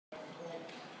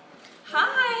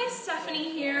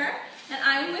Stephanie here, and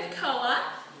I'm with Koa.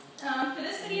 For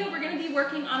this video, we're going to be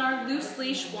working on our loose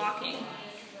leash walking.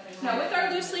 Now, with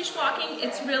our loose leash walking,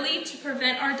 it's really to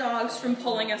prevent our dogs from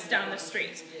pulling us down the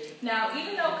street. Now,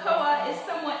 even though Koa is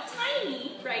somewhat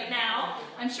tiny right now,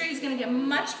 I'm sure he's going to get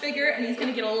much bigger and he's going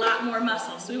to get a lot more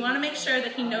muscle. So we want to make sure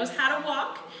that he knows how to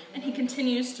walk and he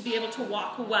continues to be able to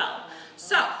walk well.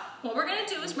 So, what we're going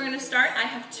to do is we're going to start. I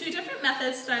have two different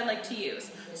methods that I like to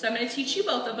use. So I'm going to teach you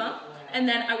both of them, and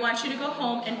then I want you to go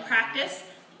home and practice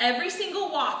every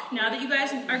single walk. Now that you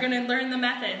guys are going to learn the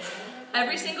methods,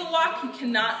 every single walk, you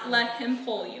cannot let him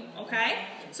pull you, okay?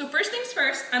 So first things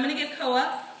first, I'm going to give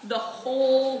Koa the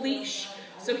whole leash.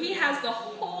 So he has the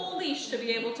whole leash to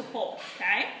be able to pull,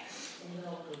 okay?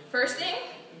 First thing,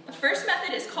 the first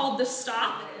method is called the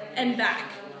stop and back.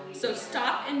 So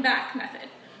stop and back method.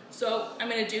 So I'm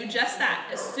going to do just that.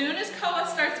 As soon as Koa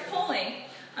starts pulling,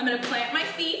 I'm going to plant my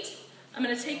feet. I'm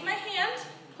going to take my hand,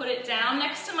 put it down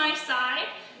next to my side.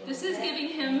 This is giving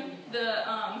him the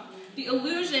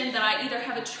illusion that I either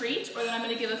have a treat or that I'm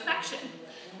going to give affection.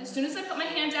 As soon as I put my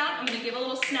hand down, I'm going to give a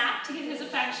little snap to get his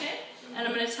affection, and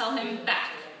I'm going to tell him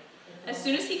back. As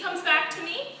soon as he comes back to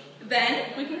me,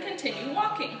 then we can continue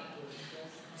walking.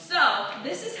 So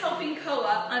this is helping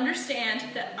Koa understand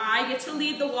that I get to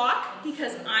lead the walk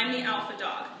because I'm the alpha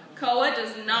dog. Koa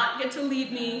does not get to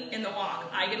lead me in the walk.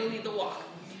 I get to lead the walk.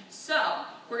 So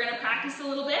we're going to practice a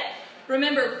little bit.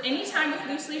 Remember, anytime with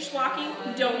loose leash walking,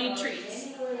 you don't need treats,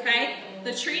 okay?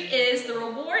 The treat is, the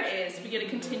reward is, we get to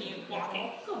continue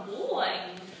walking. Good boy.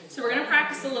 So we're going to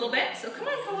practice a little bit. So come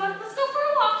on, Koa, let's go for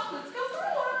a walk. Let's go for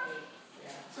a walk.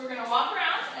 So we're going to walk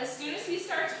around. As soon as he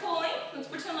starts pulling, let's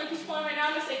pretend like he's pulling right now.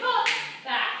 I'm going to say, Koa,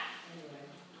 back.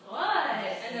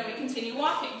 Good. And then we continue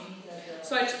walking.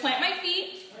 So I just plant my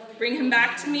feet, bring him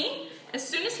back to me. As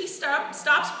soon as he stops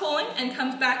pulling and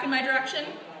comes back in my direction,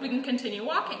 we can continue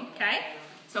walking, okay?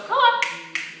 So Koa,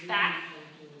 back.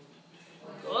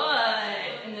 Good.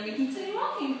 And then we continue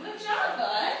walking. Good job,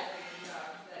 bud.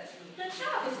 Good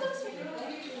job. Let's go this way.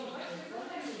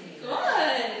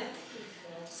 Good.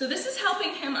 So this is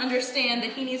helping him understand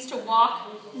that he needs to walk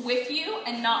with you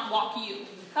and not walk you.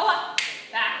 Koa,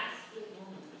 back.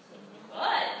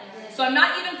 Good. So I'm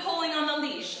not even pulling on the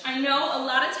leash. I know a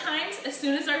lot of times, as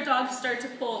soon as our dogs start to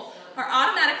pull, our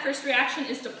automatic first reaction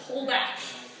is to pull back.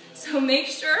 So make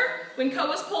sure when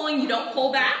Koa's pulling, you don't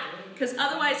pull back, because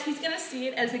otherwise he's going to see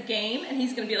it as a game, and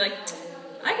he's going to be like,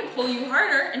 I can pull you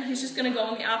harder, and he's just going to go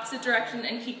in the opposite direction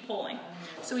and keep pulling.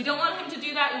 So we don't want him to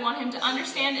do that. We want him to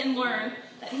understand and learn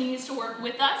that he needs to work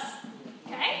with us.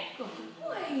 Okay? Good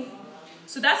boy.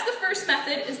 So that's the first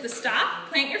method, is the stop,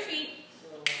 plant your feet,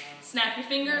 snap your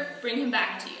finger, bring him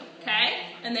back to you, okay?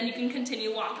 And then you can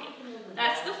continue walking.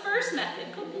 That's the first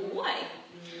method. Good boy.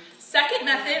 Second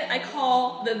method I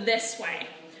call the this way.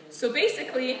 So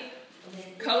basically,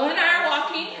 Koa and I are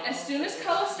walking. As soon as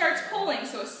Koa starts pulling,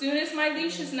 so as soon as my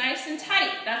leash is nice and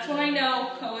tight, that's when I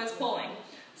know Koa is pulling.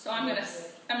 So I'm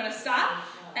gonna stop,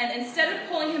 and instead of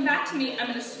pulling him back to me, I'm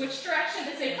gonna switch direction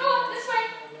and say, Koa, this way.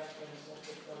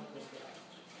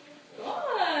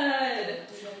 Good.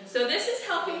 So this is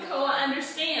helping Koa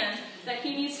understand that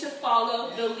he needs to follow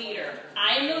the leader.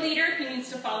 I am the leader, he needs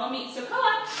to follow me. So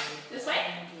Koa, this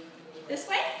way, this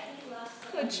way.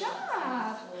 Good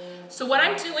job. So what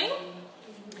I'm doing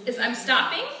is I'm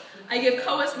stopping. I give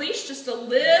Koa's leash just a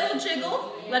little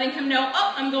jiggle, letting him know,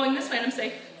 oh, I'm going this way, and I'm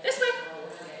saying, this way.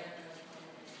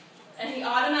 And he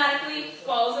automatically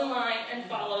falls in line and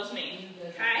follows me,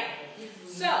 okay?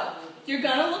 So, you're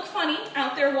gonna look funny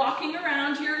out there walking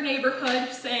around your neighborhood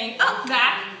saying, up,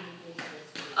 back,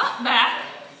 up, back,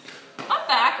 up,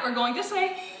 back, or going this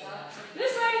way,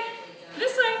 this way,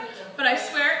 this way. But I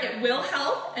swear it will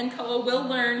help, and Koa will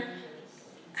learn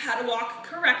how to walk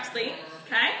correctly,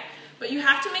 okay? But you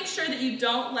have to make sure that you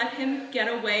don't let him get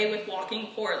away with walking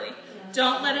poorly.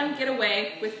 Don't let him get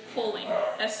away with pulling.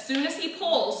 As soon as he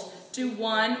pulls, do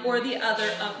one or the other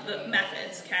of the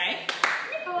methods, okay? Come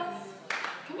here, Koa.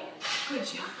 Come here. Good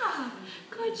job.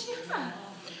 Good job.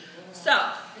 So,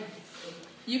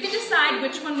 you can decide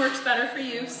which one works better for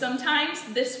you. Sometimes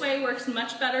this way works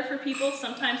much better for people.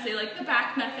 Sometimes they like the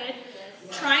back method.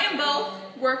 Try them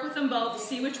both. Work with them both.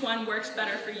 See which one works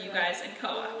better for you guys and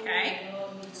Koa, okay?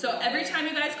 So every time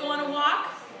you guys go on a walk,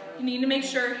 you need to make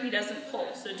sure he doesn't pull.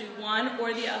 So do one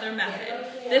or the other method.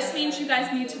 This means you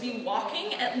guys need to be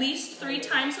walking at least 3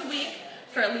 times a week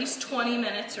for at least 20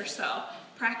 minutes or so.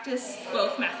 Practice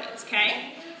both methods,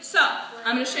 okay? So,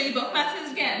 I'm going to show you both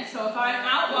methods again. So if I'm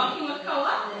out walking with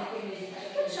Koa,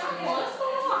 good job, Koa, let's go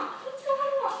on a walk. Let's go on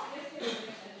a walk.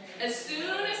 As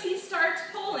soon as he starts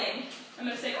pulling, I'm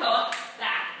going to say, Koa,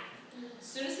 back. As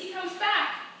soon as he comes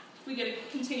back,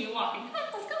 continue walking. Come on,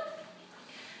 let's go.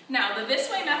 Now, the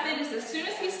this way method is as soon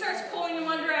as he starts pulling in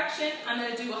one direction, I'm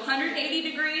going to do 180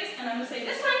 degrees, and I'm going to say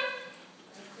this way.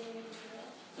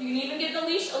 You can even give the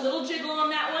leash a little jiggle on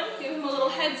that one. Give him a little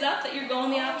heads up that you're going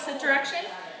the opposite direction,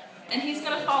 and he's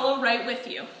going to follow right with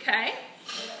you, okay?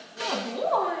 Good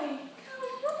boy.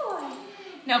 Good boy.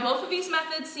 Now, both of these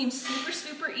methods seem super,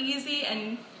 super easy,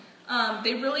 and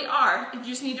they really are. You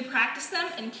just need to practice them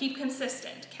and keep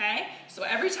consistent, okay? So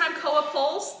every time Koa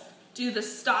pulls, do the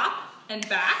stop and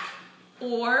back,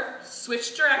 or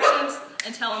switch directions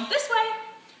and tell him this way.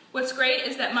 What's great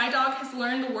is that my dog has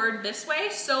learned the word this way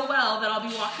so well that I'll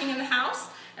be walking in the house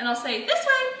and I'll say this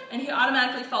way, and he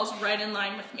automatically falls right in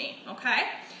line with me, okay?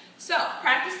 So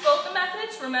practice both the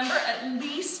methods. Remember, at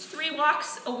least 3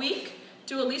 walks a week.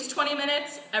 Do at least 20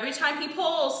 minutes. Every time he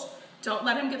pulls, don't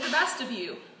let him get the best of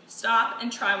you. Stop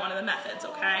and try one of the methods,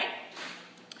 okay?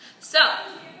 So,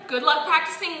 good luck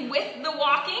practicing with the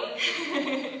walking.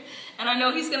 And I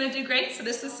know he's going to do great. So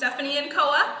this is Stephanie and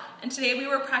Koa, and today we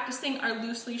were practicing our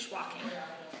loose leash walking.